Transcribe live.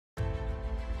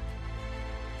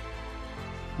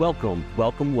Welcome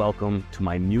to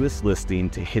my newest listing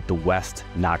to hit the West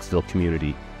Knoxville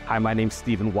community. Hi, my name's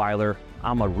Stephen Weiler.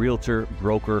 I'm a realtor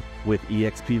broker with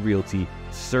eXp Realty,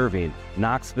 serving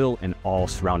Knoxville and all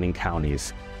surrounding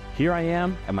counties. Here I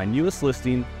am at my newest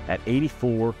listing at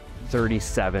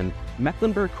 8437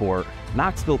 Mecklenburg Court,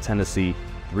 Knoxville, Tennessee,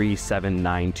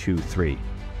 37923.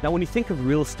 Now, when you think of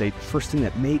real estate, the first thing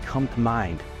that may come to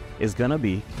mind is gonna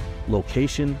be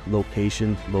location,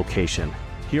 location, location.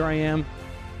 Here I am,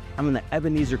 I'm in the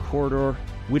Ebenezer corridor,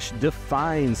 which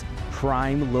defines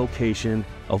prime location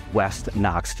of West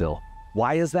Knoxville.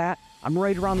 Why is that? I'm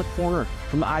right around the corner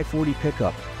from the I-40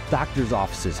 pickup, doctor's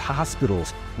offices,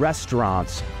 hospitals,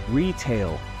 restaurants,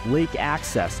 retail, lake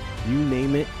access, you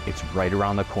name it, it's right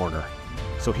around the corner.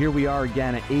 So here we are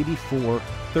again at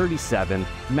 8437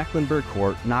 Mecklenburg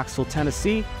Court, Knoxville,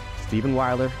 Tennessee. Stephen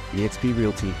Weiler, eXp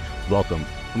Realty. Welcome.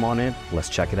 Come on in, let's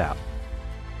check it out.